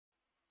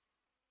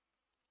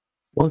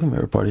Welcome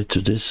everybody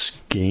to this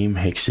game,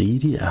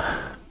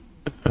 Hexahedra.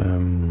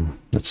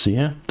 Let's see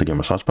here, the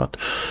gamer's hotspot.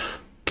 You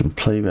can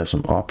play, we have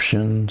some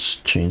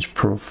options, change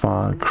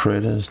profile,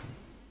 credits.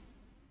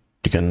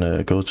 You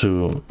can go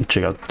to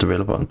check out the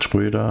developer on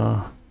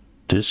Twitter,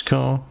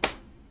 Discord,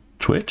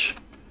 Twitch.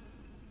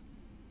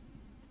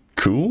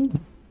 Cool.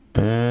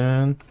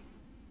 And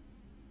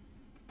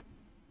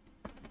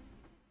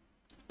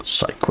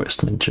side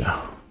quest ninja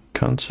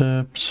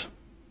concepts.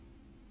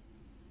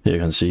 Here you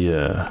can see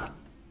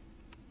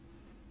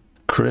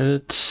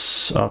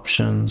credits,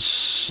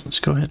 options. Let's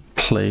go ahead and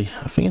play.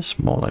 I think it's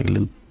more like a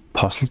little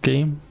puzzle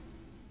game.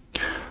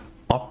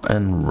 Up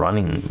and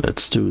running.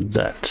 Let's do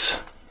that.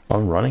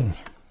 On running.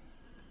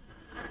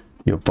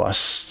 Your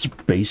boss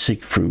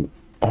basic through.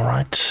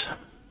 Alright.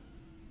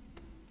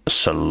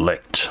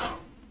 Select.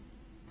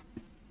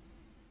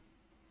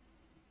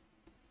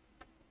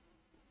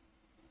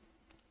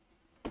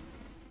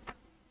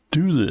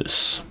 Do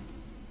this.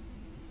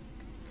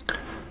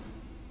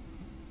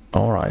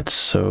 Alright,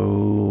 so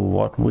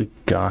what we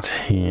got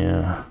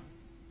here.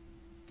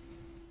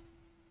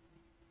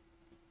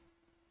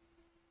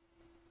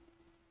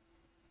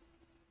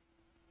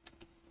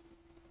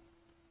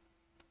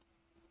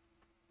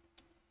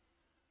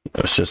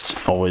 It's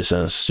just always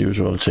as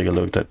usual, take a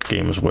look, that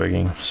game is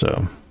working.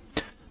 So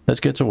let's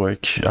get to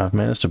work. I've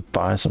managed to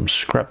buy some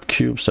scrap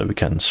cubes that we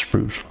can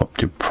spruce up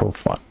the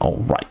profile.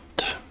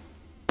 Alright.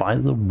 By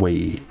the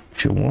way,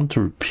 if you want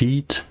to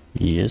repeat,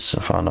 yes,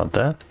 I found out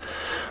that.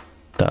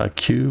 There are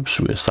cubes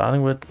we're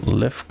starting with.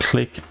 Left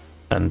click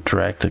and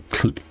drag the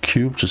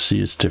cube to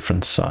see its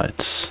different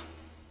sides.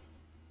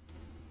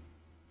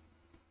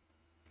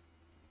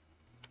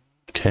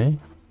 Okay.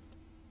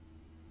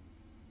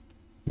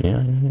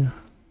 Yeah.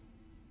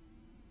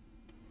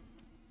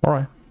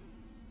 Alright.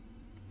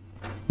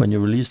 When you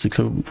release the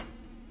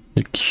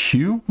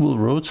cube will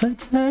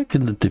rotate back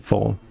in the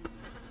default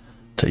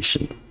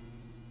rotation.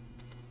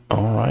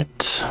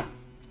 Alright.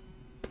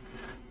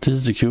 This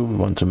is the cube we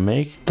want to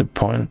make. The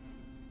point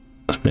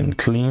has been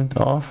cleaned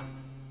off.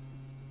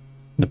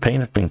 The paint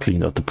has been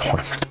cleaned off. The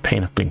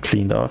paint has been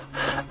cleaned off,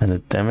 and the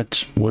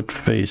damaged wood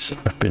face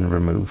has been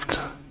removed.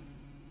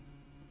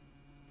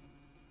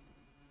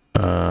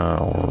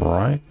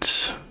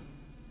 Right.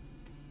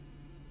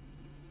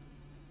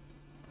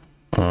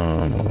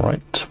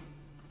 Right.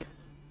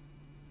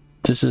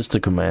 This is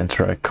the command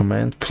track.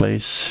 Command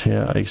place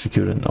here.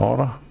 Execute in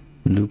order.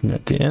 Looping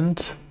at the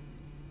end.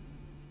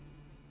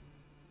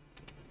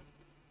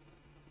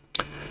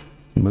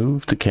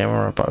 Move the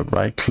camera by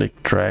right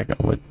click, drag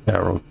with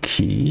arrow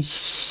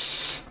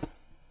keys.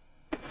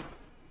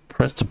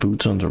 Press the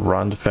button to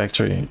run the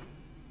factory.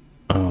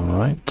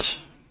 Alright.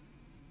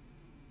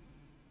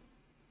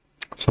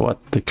 So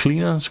what? The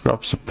cleaner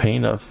scrubs the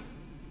paint off.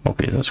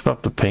 Okay, let's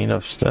scrub the paint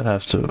off. That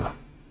has to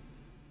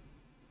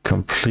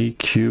complete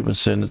cube and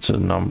send it to the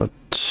number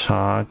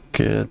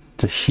target.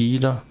 The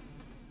heater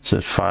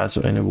set fire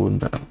to any wooden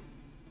barrel.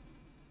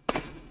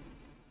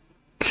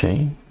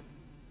 Okay.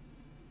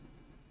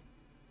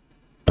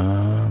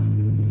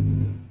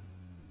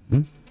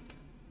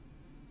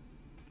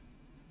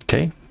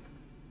 Okay.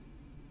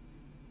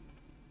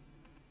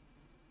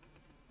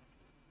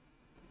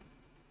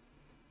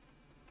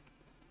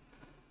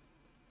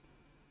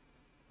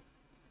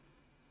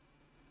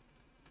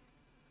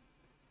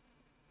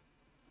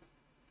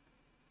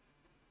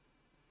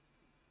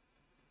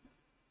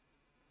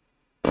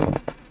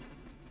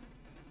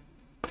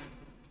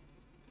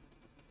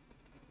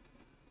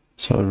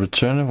 So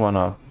return the one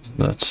up.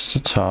 That's the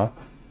top.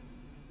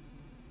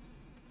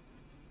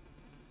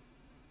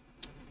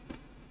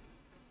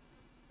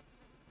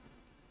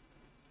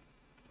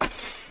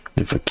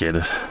 You forget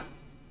it.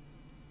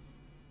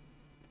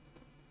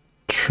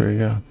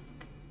 Trigger,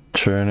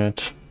 turn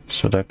it,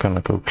 so that's gonna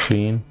go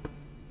clean.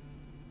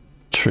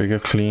 Trigger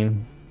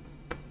clean,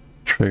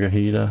 trigger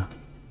heater,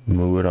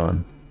 move it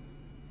on.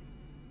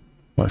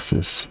 What's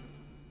this?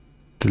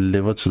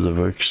 Deliver to the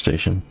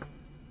workstation.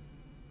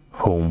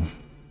 Home.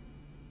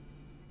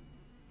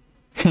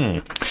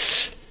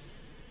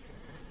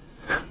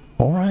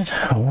 Alright.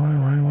 A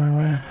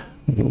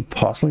little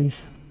puzzly.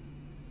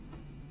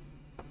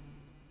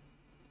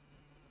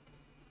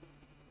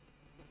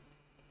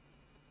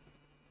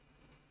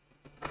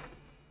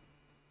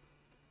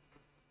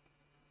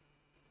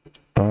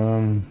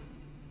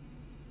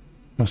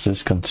 What's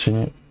this?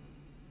 Continue.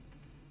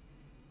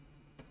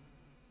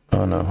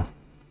 Oh no.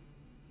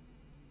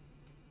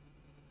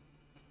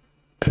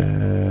 I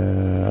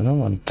don't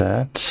want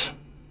that.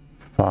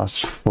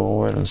 Fast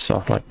forward and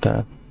stuff like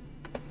that.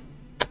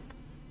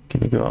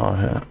 Can we go out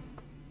here?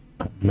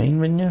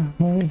 Main menu,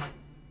 maybe?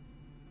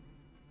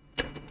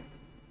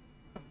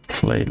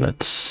 Play.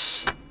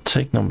 Let's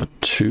take number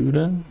 2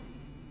 then.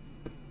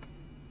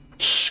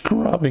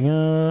 Scrubbing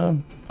up.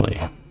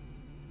 Play.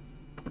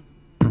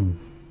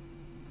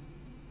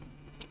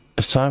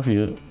 It's time for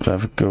you to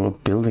have a go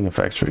at building a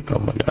factory. Oh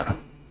my god.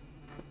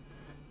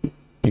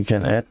 You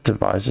can add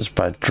devices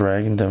by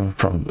dragging them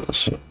from the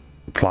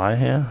supply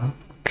here.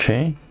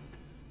 Okay. You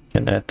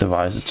can add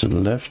devices to the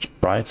left,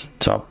 right,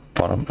 top,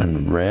 bottom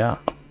and rare.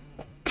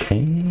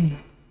 Okay.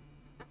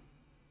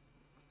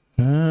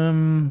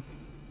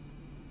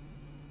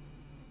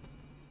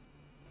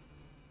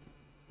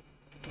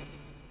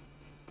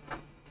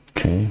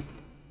 Okay.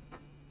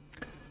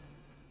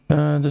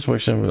 This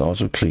workstation will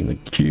also clean the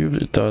cube.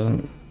 It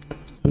doesn't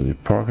do the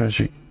progress,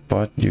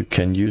 but you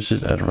can use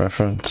it as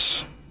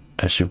reference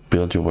as you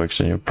build your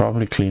workstation. You'll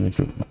probably clean the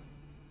cube.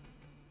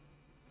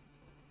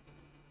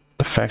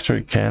 The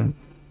factory can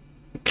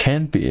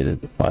be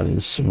edited while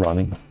it's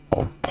running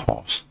or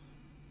paused.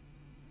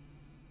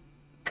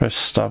 Press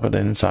stop at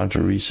any time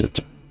to reset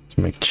to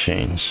make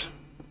change.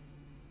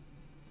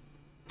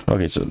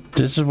 Okay, so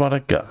this is what I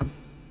got,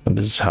 and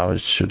this is how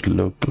it should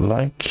look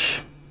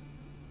like.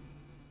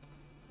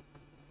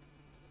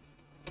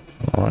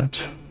 All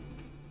right.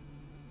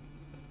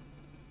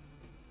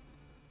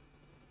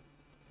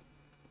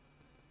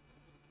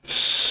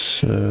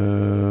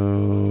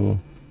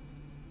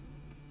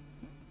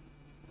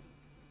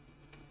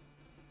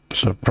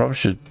 So I probably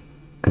should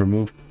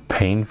remove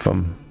pane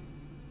from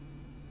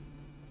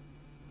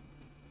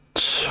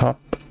top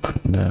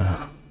there.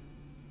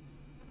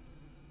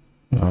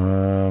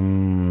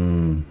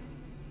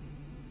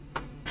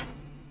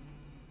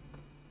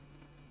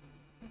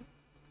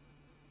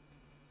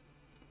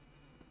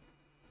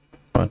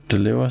 What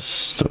delivers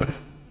story?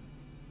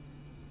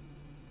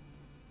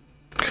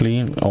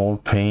 Clean all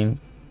pane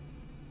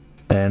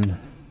and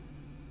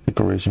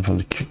decoration from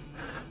the cube.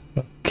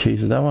 Okay,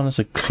 so that one is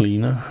a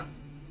cleaner.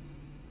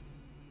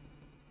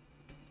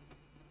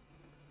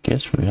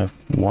 Guess we have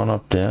one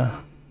up there.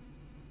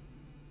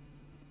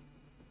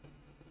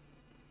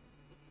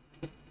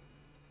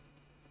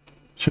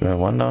 Should we have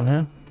one down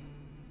here?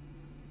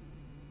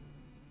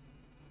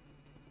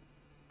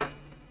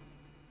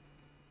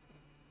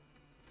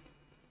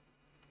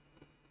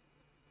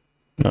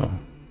 No,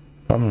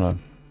 probably not.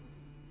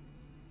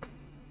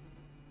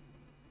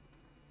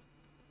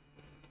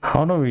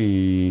 How do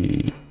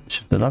we...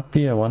 Should there not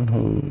be a one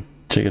who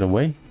take it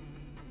away?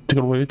 Take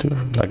it away to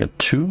like a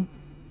 2?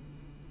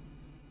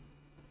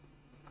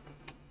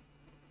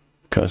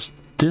 Because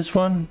this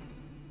one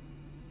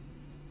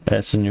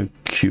adds a new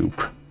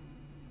cube.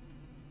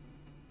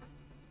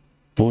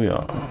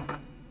 Booyah.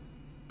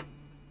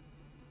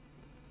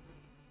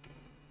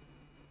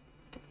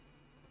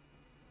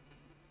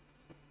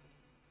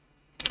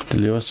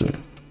 Delivers it.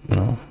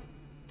 No.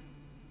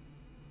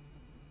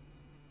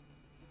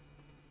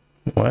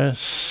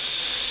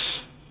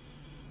 Where's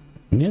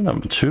near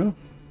number 2?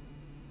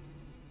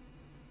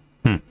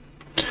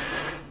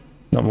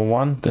 Number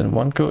 1, then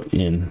 1 go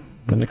in.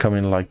 Then they come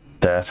in like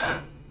that.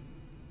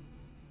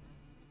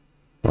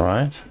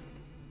 Right?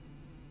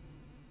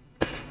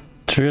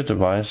 Trigger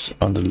device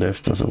on the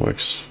left as it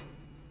works.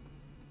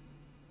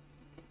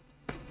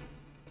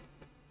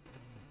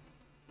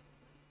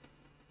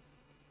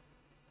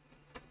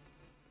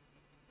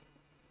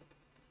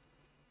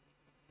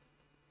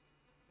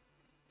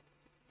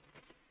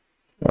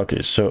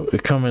 Okay, so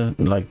it come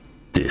in like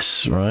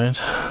this, right?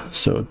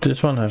 So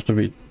this one has to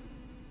be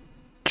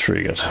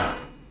triggered.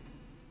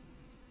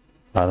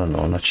 I don't know,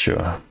 I'm not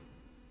sure.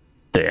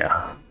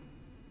 There.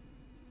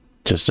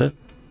 Just that.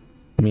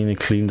 Meaning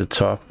clean the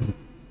top.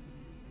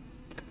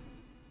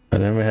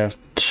 And then we have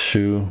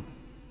to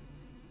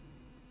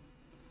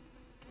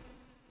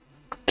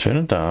turn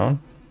it down.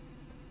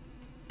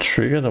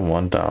 Trigger the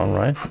one down,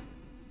 right?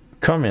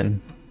 Come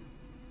in.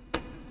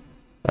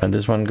 And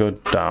this one go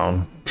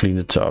down, clean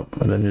the top.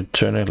 And then you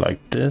turn it like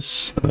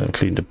this, and then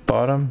clean the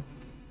bottom.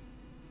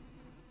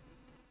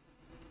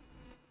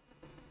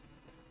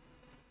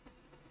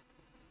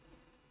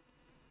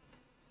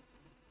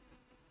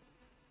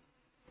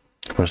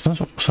 Was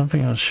not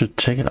something else should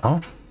take it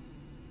out?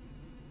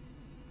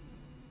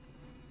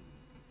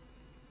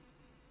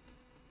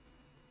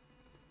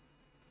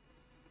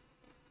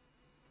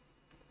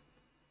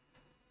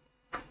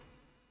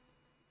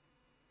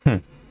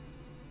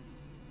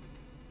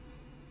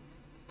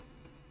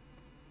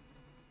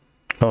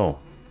 Oh.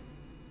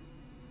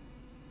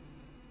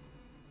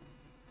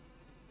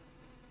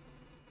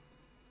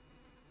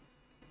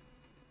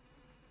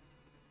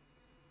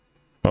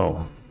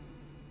 Oh.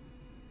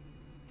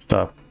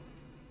 Stop.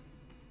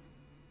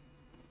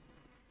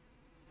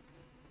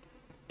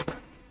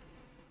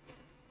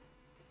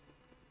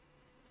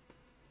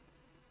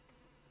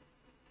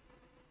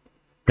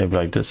 Maybe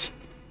like this.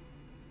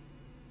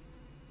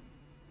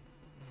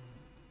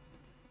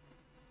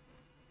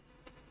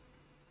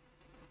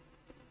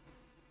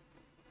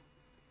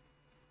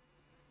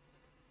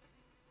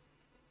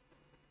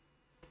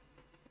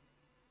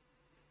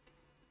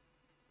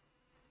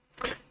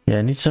 Yeah,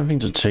 I need something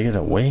to take it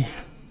away.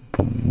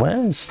 But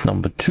where's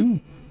number 2?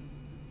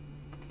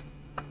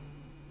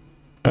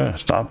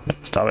 Stop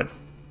it.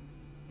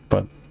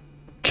 But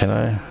can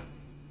I?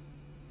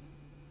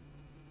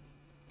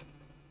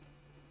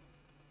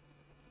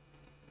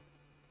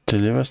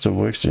 Delivers the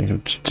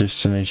workstation to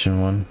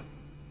destination 1.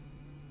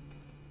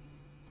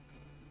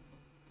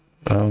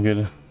 I don't get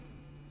it.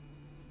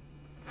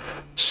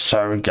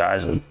 Sorry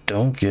guys, I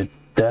don't get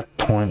that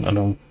point. I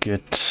don't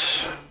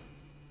get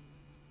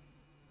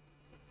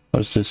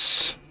What is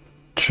this?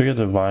 Trigger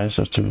device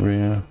of the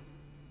rear.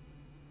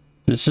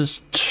 This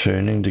is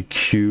turning the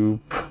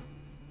cube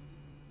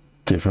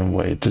different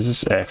way. This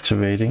is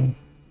activating.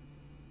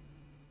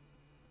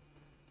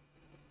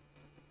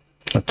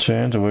 I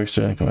turn the work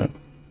steering command.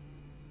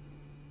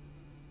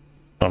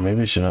 Or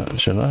maybe should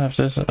not have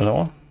this at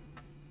all.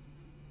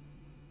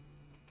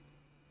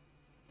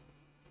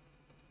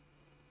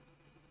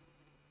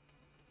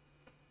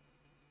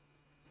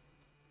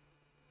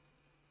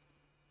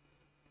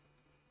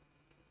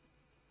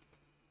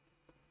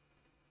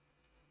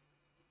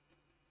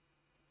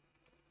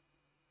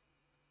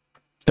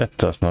 That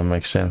does not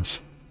make sense.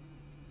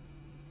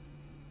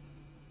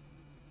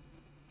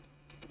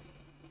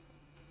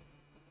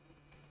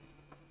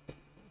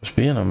 Must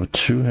be a number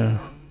 2 here.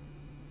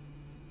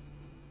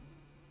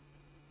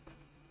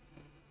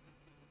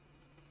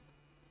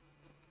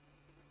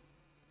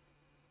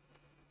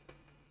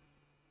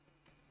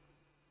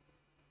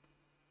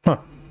 Huh.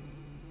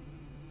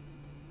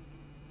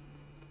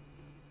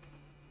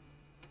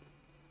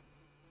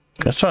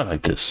 Let's try it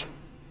like this.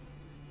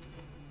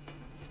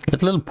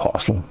 It's a little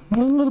puzzle. A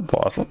little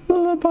puzzle,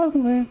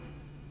 man.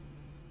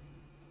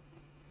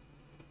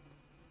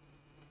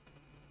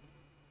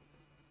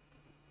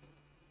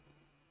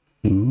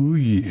 Ooh,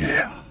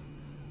 yeah.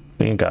 I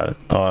think I got it.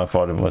 Oh, I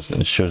thought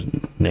it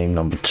should name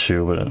number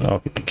 2, but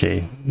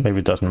okay. Maybe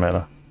it doesn't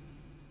matter.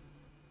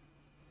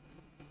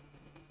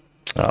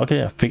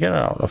 Okay, I figured it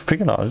out.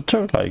 It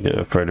took like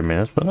 30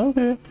 minutes, but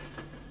okay.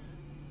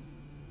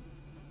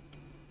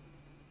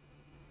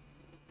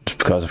 Just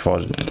because I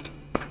thought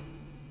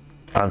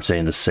I'm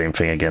saying the same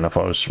thing again. I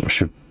thought it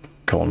should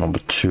call number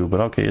 2, but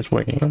okay, it's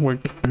working.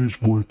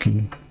 It's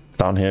working.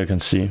 Down here you can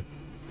see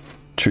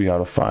 3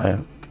 out of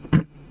 5.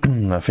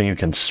 I think you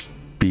can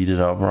speed it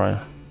up, right?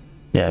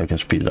 Yeah, you can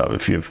speed it up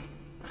if you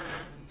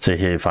say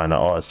here you find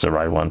out, oh, it's the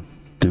right one.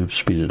 Do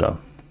speed it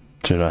up,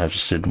 so you don't have to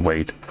sit and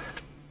wait.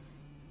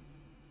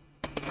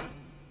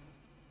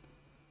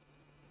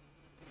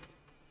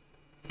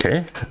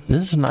 Okay,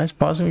 this is a nice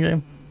puzzle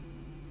game.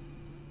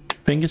 I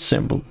think it's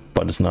simple,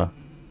 but it's not.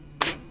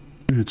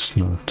 It's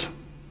not.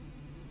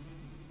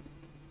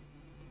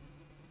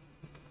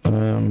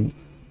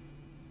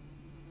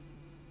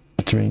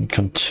 Doing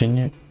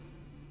continue.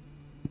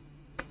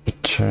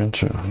 Return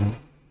to.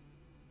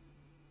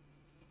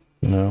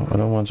 No, I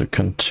don't want to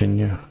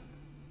continue.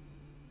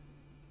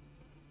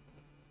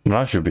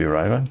 That should be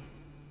right?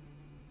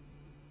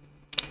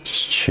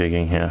 Just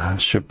checking here.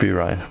 It should be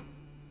right.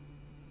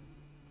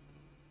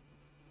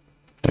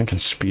 I can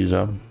speed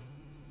up.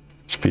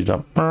 Speed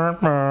up.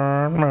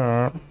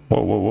 Whoa,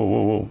 whoa, whoa,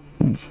 whoa,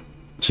 whoa.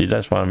 See,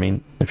 that's what I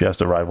mean. If you have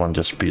the right one,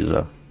 just speed it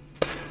up.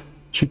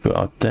 Should go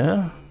out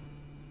there.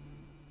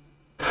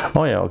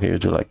 Oh yeah, okay, you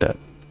do like that.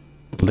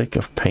 Lick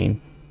of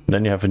pain.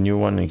 Then you have a new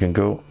one, and you can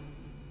go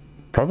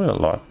probably a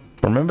lot.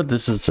 Remember,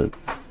 this is it.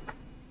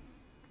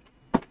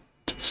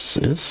 This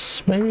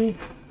is maybe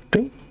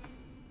big,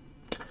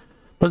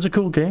 but it's a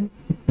cool game.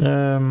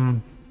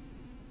 You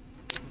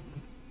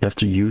have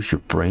to use your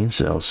brain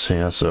cells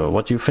here. So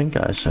what do you think,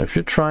 guys? Have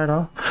you tried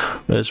out?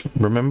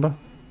 Remember,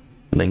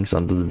 links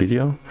under the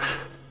video.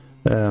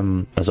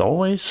 As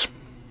always,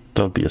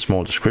 there'll be a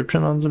small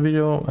description on the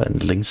video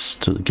and links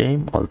to the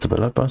game, all the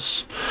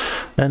developers,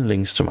 and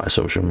links to my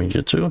social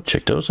media too.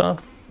 Check those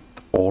out,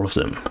 all of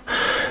them.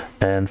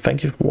 And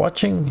thank you for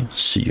watching.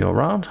 See you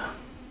around.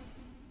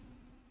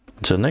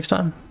 Until next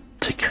time,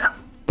 take care.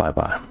 Bye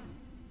bye.